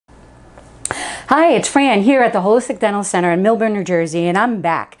Hi, it's Fran here at the Holistic Dental Center in Millburn, New Jersey, and I'm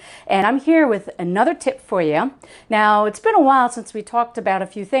back. And I'm here with another tip for you. Now, it's been a while since we talked about a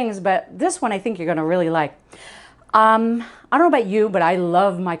few things, but this one I think you're going to really like. I don't know about you, but I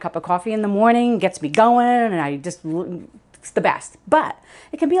love my cup of coffee in the morning. It gets me going, and it's the best. But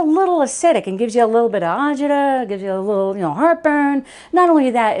it can be a little acidic and gives you a little bit of agita, gives you a little, heartburn. Not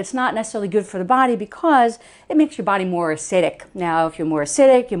only that, it's not necessarily good for the body because it makes your body more acidic. Now, if you're more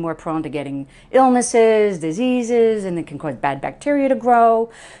acidic, you're more prone to getting illnesses, diseases, and it can cause bad bacteria to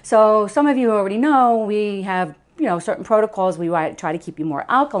grow. So some of you already know we have, certain protocols. We try to keep you more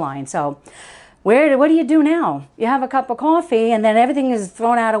alkaline. So what do you do now? You have a cup of coffee and then everything is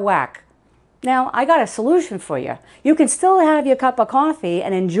thrown out of whack. Now, I got a solution for you. You can still have your cup of coffee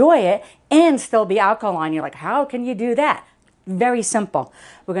and enjoy it and still be alkaline. You're like, how can you do that? Very simple.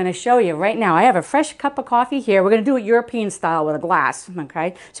 We're going to show you right now. I have a fresh cup of coffee here. We're going to do it European style with a glass,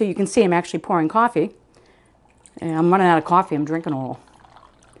 okay? So you can see I'm actually pouring coffee. And I'm running out of coffee. I'm drinking a little.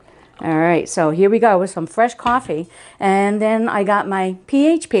 All right, so here we go with some fresh coffee. And then I got my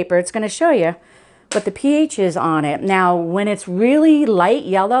pH paper. It's going to show you what the pH is on it. Now, when it's really light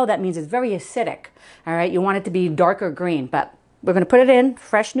yellow, that means it's very acidic. All right, you want it to be darker green, but we're going to put it in,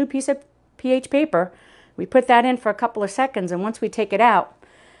 fresh new piece of pH paper. We put that in for a couple of seconds, and once we take it out,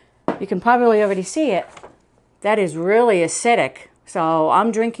 you can probably already see it. That is really acidic. So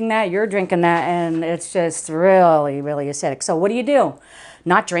I'm drinking that, you're drinking that, and it's just really, really acidic. So what do?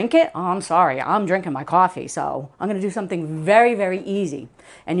 Not drink it? Oh, I'm sorry. I'm drinking my coffee. So I'm going to do something very, very easy.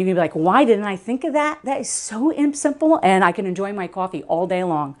 And you're going to be like, why didn't I think of that? That is so simple, and I can enjoy my coffee all day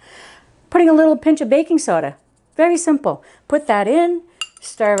long. Putting a little pinch of baking soda. Very simple. Put that in,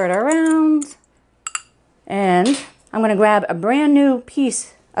 stir it around, and I'm going to grab a brand new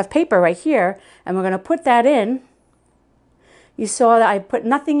piece of paper right here, and we're going to put that in. You saw that I put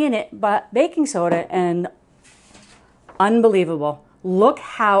nothing in it but baking soda, and unbelievable. Look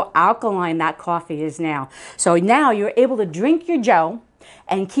how alkaline that coffee is now. So now you're able to drink your Joe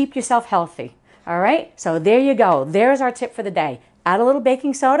and keep yourself healthy. All right? So there you go. There's our tip for the day. Add a little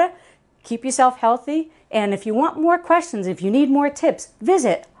baking soda, keep yourself healthy, and if you want more questions, if you need more tips,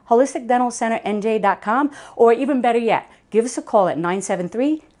 visit holisticdentalcenternj.com, or even better yet, give us a call at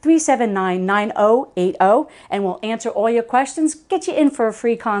 973-379-9080, and we'll answer all your questions, get you in for a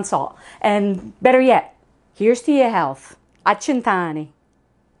free consult. And better yet, here's to your health. Achintani.